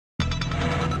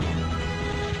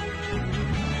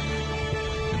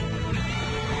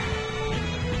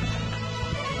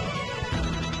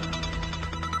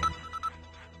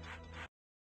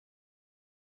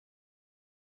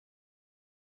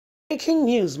Breaking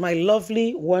news, my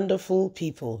lovely, wonderful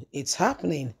people. It's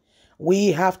happening. We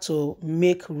have to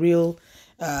make real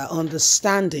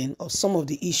understanding of some of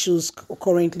the issues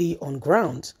currently on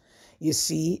ground. You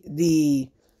see, the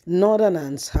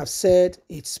Northerners have said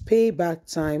it's payback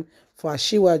time for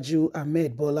Asiwaju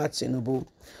Ahmed Bola Tinubu.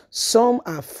 Some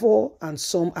are for and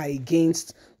some are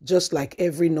against, just like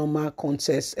every normal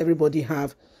contest. Everybody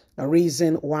have a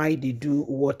reason why they do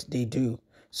what they do.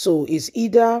 So it's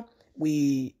either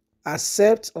we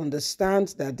accept, understand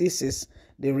that this is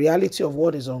the reality of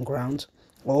what is on ground,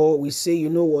 or we say, you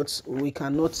know what, we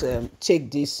cannot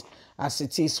take this as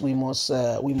it is. We must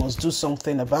do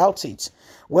something about it.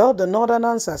 Well, the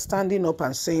Northerners are standing up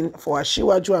and saying for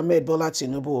Asiwaju Ahmed Bola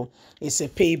Tinubu, it's a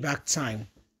payback time.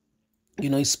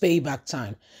 It's payback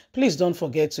time. Please don't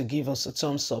forget to give us a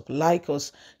thumbs up, like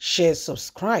us, share,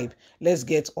 subscribe. Let's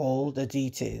get all the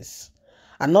details.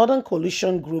 A northern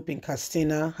coalition group in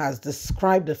Castina has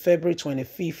described the February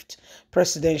 25th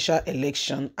presidential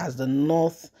election as the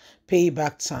North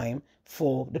payback time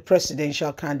for the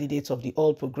presidential candidate of the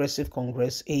All Progressive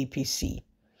Congress, APC.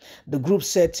 The group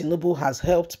said Tinubu has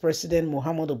helped President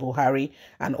Muhammadu Buhari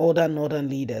and other northern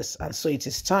leaders, and so it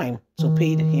is time to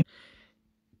pay him.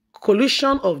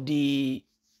 Coordinator of the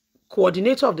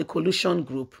coalition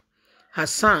group,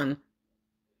 Hassan,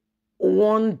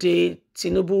 one day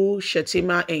Tinubu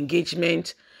Shetima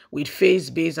engagement with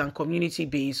faith-based and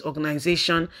community-based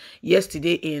organization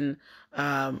yesterday in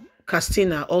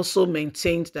Castina also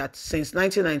maintained that since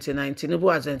 1999,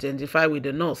 Tinubu has identified with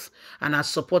the North and has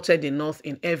supported the North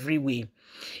in every way.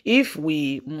 If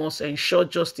we must ensure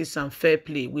justice and fair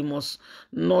play, we must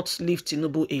not leave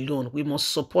Tinubu alone. We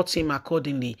must support him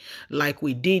accordingly, like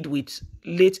we did with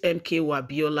late MK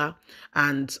Wabiola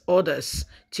and others.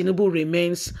 Tinubu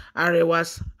remains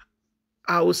Arewa's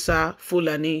Hausa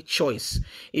Fulani choice.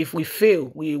 If we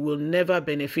fail, we will never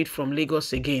benefit from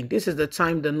Lagos again. This is the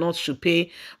time the North should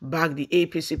pay back the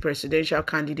APC presidential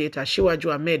candidate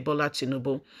Asiwaju Ahmed Bola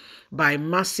Tinubu by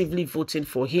massively voting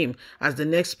for him as the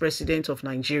next president of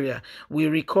Nigeria. We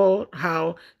recall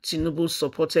how Tinubu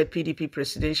supported PDP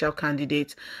presidential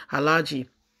candidate Alhaji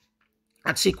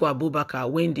Atiku Abubakar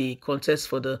when they contest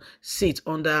for the seat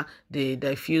under the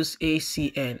diffuse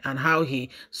ACN, and how he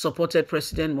supported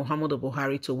President Muhammadu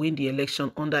Buhari to win the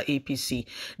election under APC.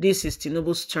 This is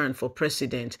Tinubu's turn for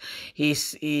president. He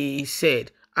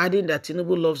said, adding that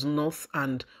Tinubu loves North,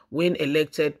 and when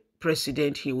elected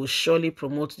president, he will surely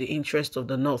promote the interest of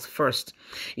the North first.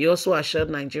 He also assured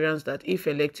Nigerians that if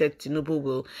elected, Tinubu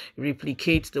will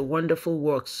replicate the wonderful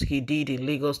works he did in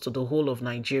Lagos to the whole of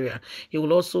Nigeria. He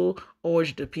will also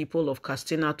urge the people of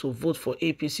Castina to vote for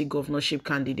APC governorship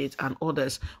candidates and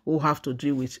others who have to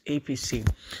do with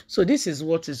APC. So this is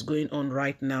what is going on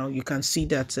right now. You can see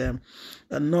that a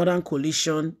northern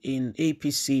coalition in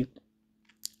APC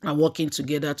are working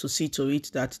together to see to it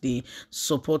that they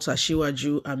support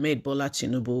Asiwaju Ahmed Bola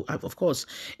Tinubu. Of course,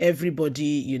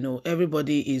 everybody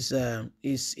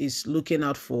is looking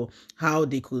out for how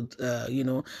they could,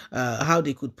 how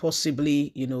they could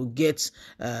possibly, get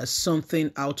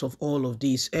something out of all of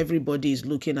this. Everybody is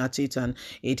looking at it, and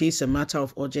it is a matter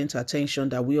of urgent attention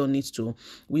that we all need to,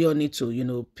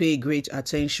 pay great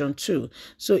attention to.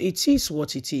 So it is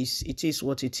what it is. It is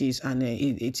what it is, and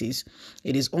it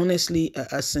is honestly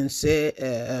a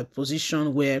sincere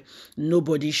position where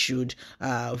nobody should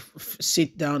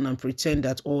sit down and pretend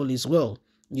that all is well.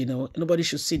 Nobody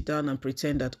should sit down and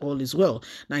pretend that all is well.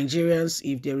 Nigerians,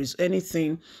 if there is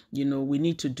anything, we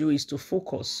need to do is to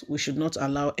focus. We should not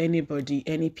allow anybody,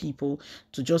 any people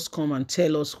to just come and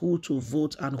tell us who to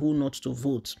vote and who not to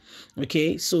vote.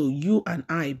 Okay, so you and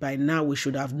I, by now, we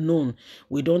should have known.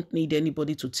 We don't need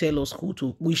anybody to tell us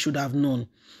we should have known.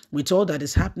 With all that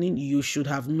is happening, you should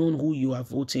have known who you are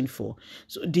voting for.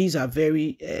 So these are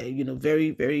very,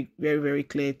 very, very, very, very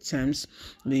clear terms.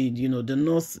 The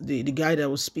North, the guy that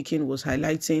was speaking was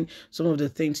highlighting some of the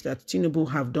things that Tinubu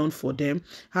have done for them,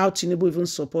 how Tinubu even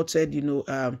supported,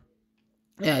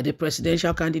 the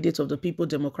presidential candidate of the People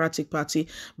Democratic Party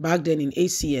back then in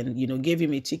ACN, gave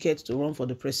him a ticket to run for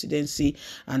the presidency,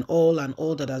 and all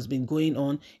that has been going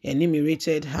on,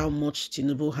 enumerated how much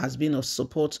Tinubu has been of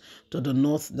support to the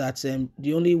North, that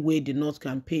the only way the North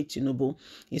can pay Tinubu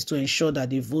is to ensure that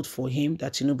they vote for him,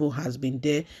 that Tinubu has been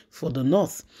there for the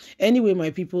North. Anyway, my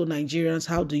people, Nigerians,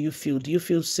 how do you feel? Do you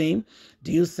feel same?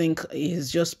 Do you think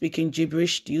he's just speaking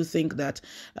gibberish? Do you think that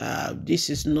this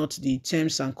is not the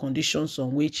terms and conditions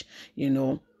on which,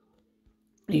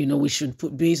 we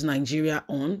should base Nigeria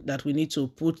on, that we need to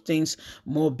put things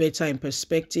more better in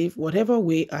perspective? However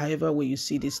way you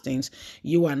see these things,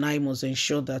 you and I must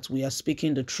ensure that we are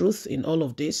speaking the truth in all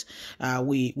of this.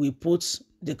 We put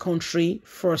the country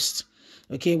first.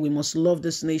 Okay, we must love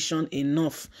this nation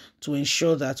enough to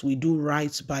ensure that we do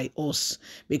right by us.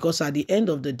 Because at the end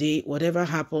of the day, whatever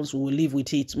happens, we will live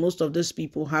with it. Most of these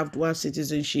people have dual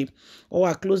citizenship or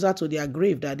are closer to their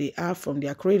grave that they are from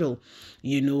their cradle,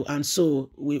 and so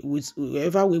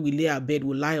wherever we lay our bed,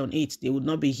 we lie on it. They would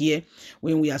not be here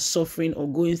when we are suffering or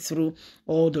going through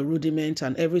all the rudiment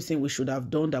and everything we should have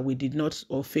done that we did not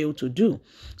or failed to do.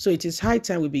 So it is high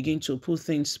time we begin to put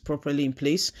things properly in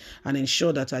place and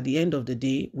ensure that at the end of the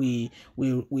day, we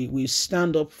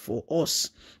stand up for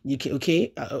us.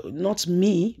 Okay, not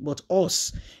me, but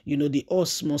us. The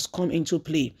us must come into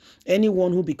play.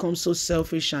 Anyone who becomes so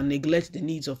selfish and neglects the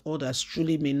needs of others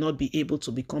truly may not be able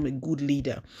to become a good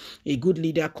leader. A good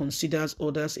leader considers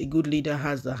others. A good leader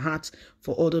has the heart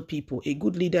for other people. A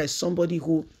good leader is somebody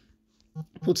who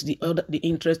puts the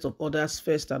interest of others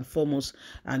first and foremost,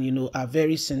 and are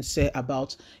very sincere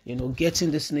about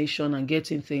getting this nation and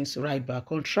getting things right back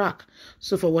on track.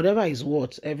 So for whatever is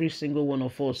worth, every single one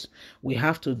of us, we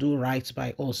have to do right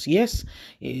by us. Yes,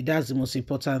 that's the most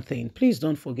important thing. Please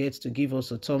don't forget to give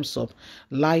us a thumbs up,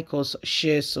 like us,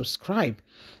 share, subscribe.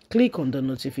 Click on the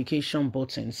notification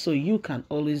button so you can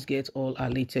always get all our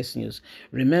latest news.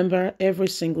 Remember, every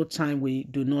single time we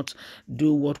do not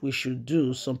do what we should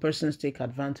do, some persons take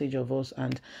advantage of us,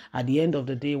 and at the end of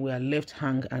the day, we are left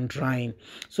hang and drying.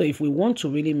 So if we want to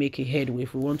really make a headway,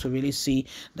 if we want to really see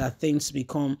that things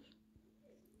become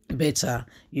better,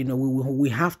 we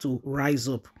have to rise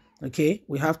up. Okay,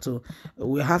 we have to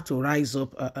rise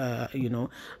up,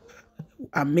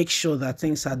 and make sure that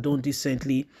things are done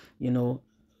decently,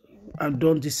 and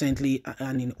done decently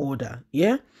and in order.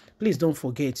 Yeah, please don't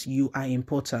forget, you are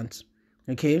important.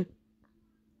 Okay,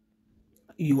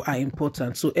 you are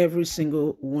important. So every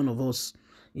single one of us,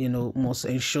 must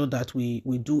ensure that we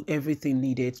do everything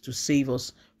needed to save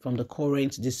us from the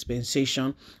current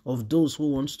dispensation of those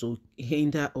who want to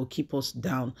hinder or keep us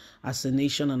down as a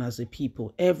nation and as a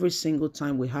people. Every single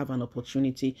time we have an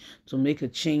opportunity to make a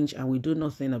change and we do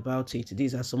nothing about it,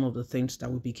 these are some of the things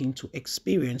that we begin to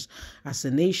experience as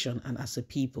a nation and as a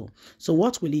people. So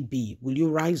what will it be? Will you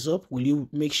rise up? Will you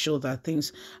make sure that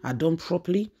things are done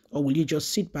properly? Or will you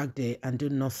just sit back there and do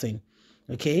nothing?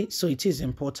 Okay, so it is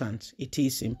important. It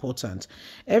is important.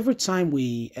 Every time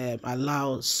we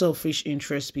allow selfish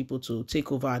interest people to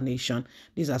take over our nation,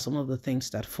 these are some of the things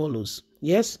that follows.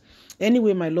 Yes.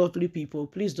 Anyway, my lovely people,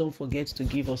 please don't forget to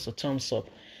give us a thumbs up,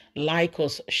 like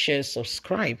us, share,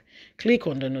 subscribe. Click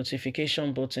on the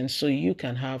notification button so you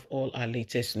can have all our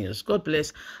latest news. God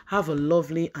bless. Have a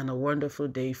lovely and a wonderful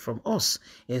day from us.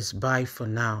 It's bye for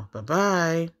now.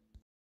 Bye-bye.